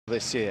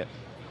this year.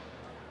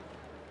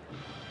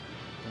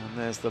 And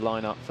there's the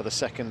lineup for the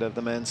second of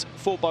the men's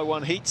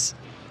 4x1 heats.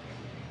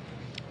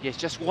 Yes,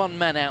 just one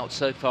man out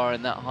so far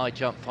in that high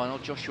jump final.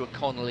 Joshua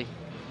Connolly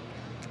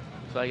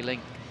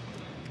failing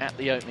at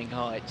the opening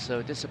height, so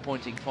a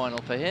disappointing final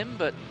for him,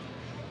 but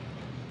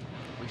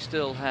we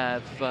still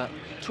have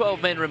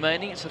 12 men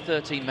remaining. It's a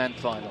 13-man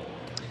final.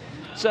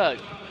 So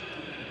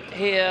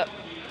here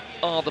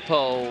are the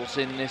poles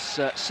in this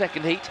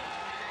second heat.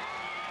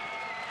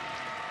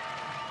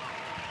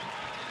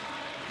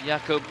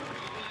 Jakub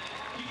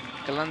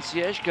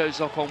Galanciej goes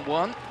off on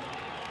one.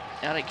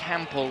 Eric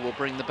Hampel will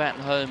bring the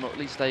baton home, or at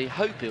least they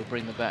hope he'll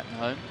bring the baton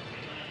home.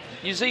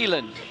 New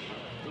Zealand,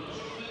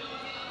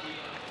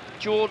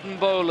 Jordan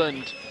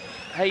Boland,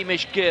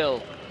 Hamish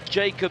Gill,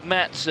 Jacob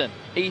Matson,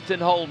 Ethan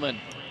Holman,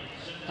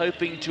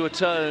 hoping to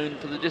atone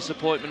for the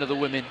disappointment of the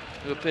women,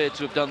 who appeared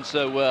to have done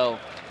so well.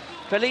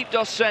 Felipe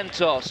dos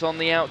Santos on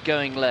the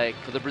outgoing leg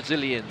for the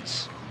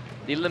Brazilians,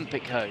 the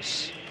Olympic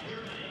hosts.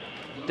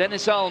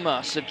 Dennis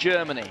Almas of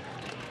Germany,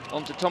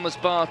 on to Thomas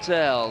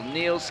Bartel,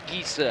 Niels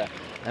Gieser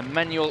and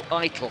Manuel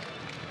Eitel.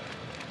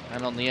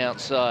 And on the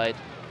outside,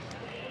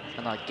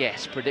 and I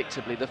guess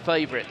predictably the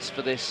favourites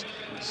for this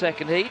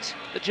second heat,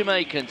 the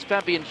Jamaicans,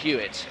 Fabian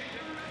Hewitt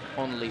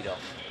on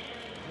lead-off.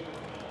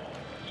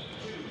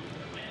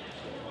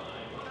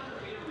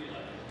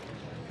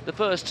 The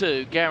first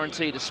two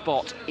guaranteed a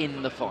spot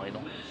in the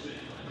final.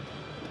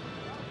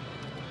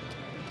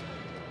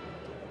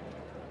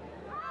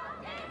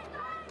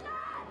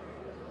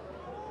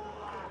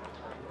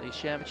 These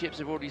championships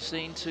have already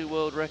seen 2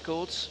 world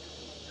records.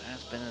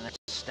 Has been an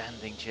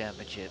outstanding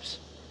championships.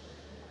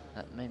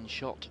 That men's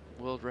shot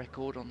world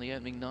record on the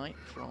opening night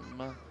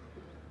from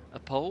a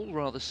pole,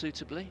 rather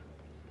suitably.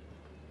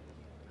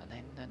 And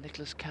then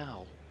Nicholas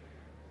Cowell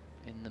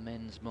in the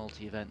men's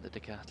multi-event, the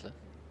decathlon.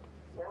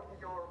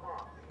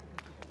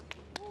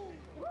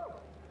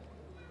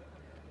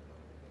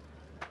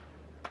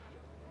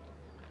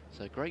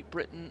 So Great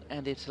Britain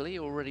and Italy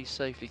already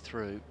safely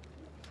through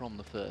from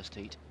the first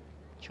heat.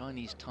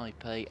 Chinese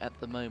Taipei at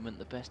the moment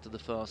the best of the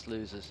fast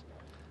losers,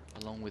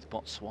 along with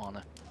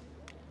Botswana.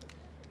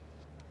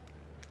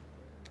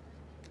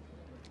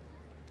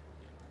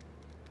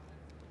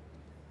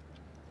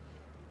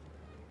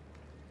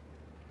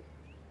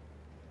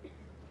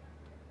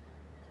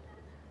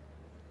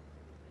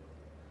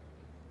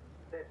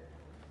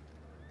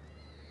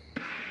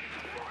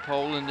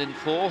 Poland in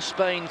 4,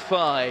 Spain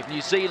 5,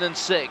 New Zealand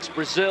 6,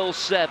 Brazil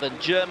 7,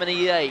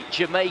 Germany 8,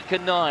 Jamaica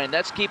 9.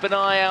 Let's keep an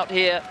eye out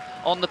here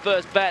on the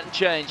first baton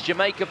change.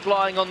 Jamaica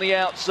flying on the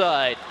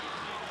outside.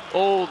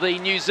 All the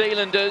New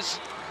Zealanders,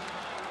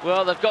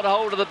 well, they've got a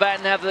hold of the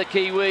baton, have the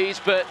Kiwis,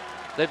 but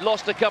they've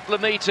lost a couple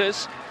of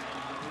metres.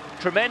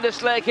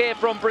 Tremendous leg here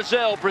from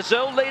Brazil.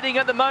 Brazil leading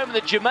at the moment.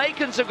 The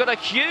Jamaicans have got a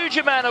huge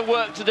amount of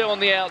work to do on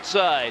the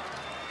outside.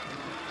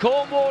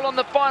 Cornwall on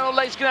the final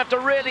leg's going to have to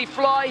really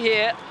fly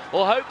here,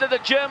 or hope that the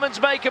Germans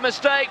make a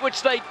mistake,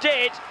 which they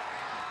did.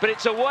 But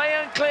it's away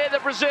and clear, the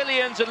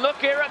Brazilians. And look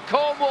here at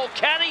Cornwall.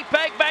 Can he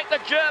peg back the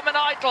German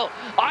Eitel?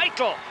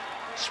 Eitel,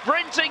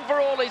 sprinting for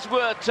all his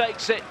worth,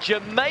 takes it.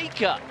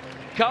 Jamaica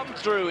come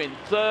through in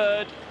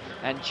third.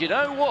 And you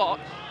know what?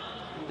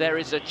 There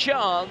is a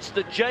chance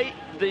that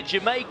the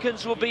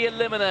Jamaicans will be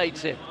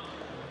eliminated.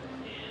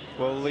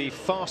 Well, the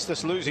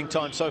fastest losing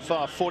time so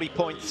far,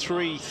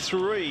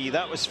 40.33.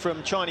 That was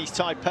from Chinese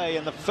Taipei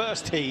in the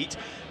first heat.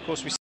 Of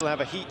course, we still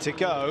have a heat to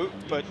go,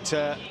 but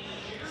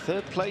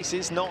third place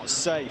is not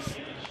safe.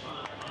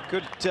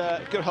 Good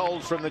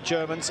hold from the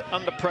Germans,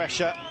 under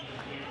pressure.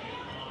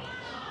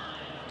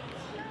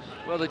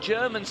 Well, the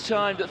Germans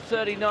timed at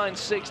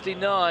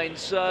 39.69,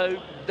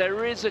 so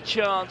there is a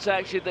chance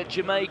actually that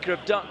Jamaica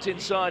have ducked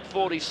inside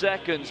 40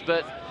 seconds,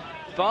 but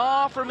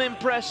far from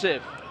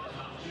impressive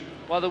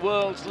by the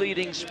world's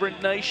leading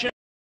sprint nation.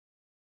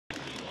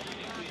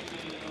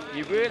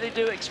 You really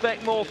do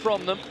expect more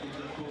from them,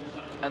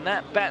 and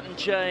that baton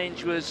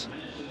change was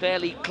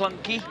fairly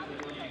clunky.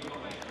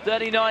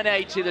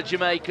 39.80 the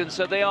Jamaicans,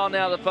 so they are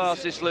now the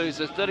fastest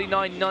losers.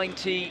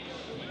 39.90,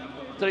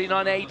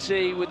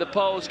 39.80 with the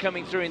Poles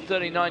coming through in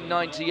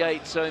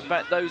 39.98. So in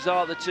fact those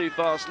are the 2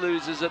 fast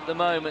losers at the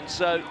moment.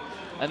 So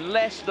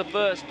unless the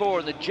first 4,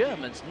 and the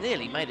Germans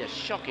nearly made a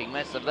shocking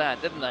mess of that,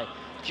 didn't they?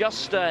 Just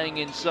staying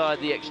inside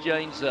the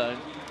exchange zone.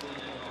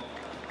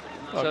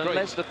 Oh, so great.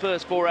 Unless the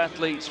first 4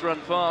 athletes run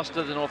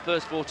faster than, or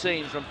first 4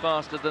 teams run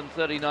faster than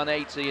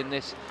 39.80 in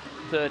this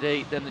third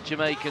heat, then the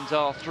Jamaicans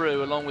are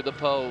through along with the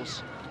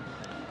Poles.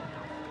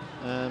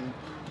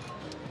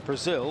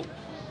 Brazil,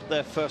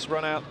 their first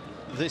run out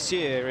this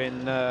year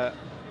in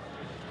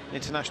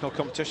international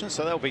competition,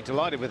 so they'll be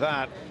delighted with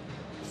that.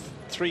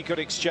 3 good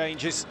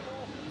exchanges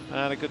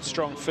and a good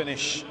strong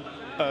finish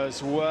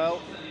as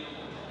well.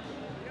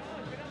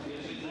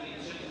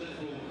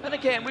 And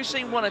again, we've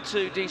seen 1 or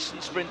 2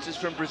 decent sprinters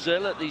from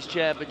Brazil at these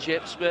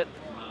championships, but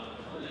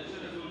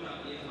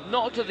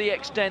not to the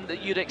extent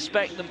that you'd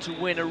expect them to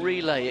win a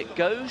relay. It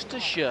goes to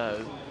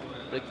show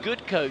that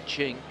good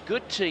coaching,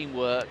 good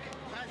teamwork,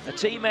 A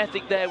team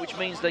ethic there, which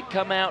means they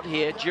come out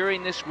here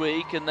during this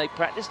week and they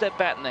practice their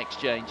baton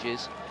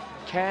exchanges,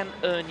 can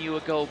earn you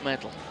a gold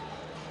medal.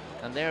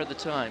 And there are the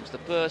times. The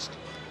first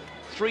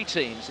 3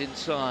 teams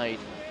inside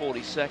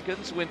 40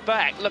 seconds. Went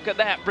back. Look at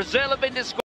that. Brazil have been disqualified.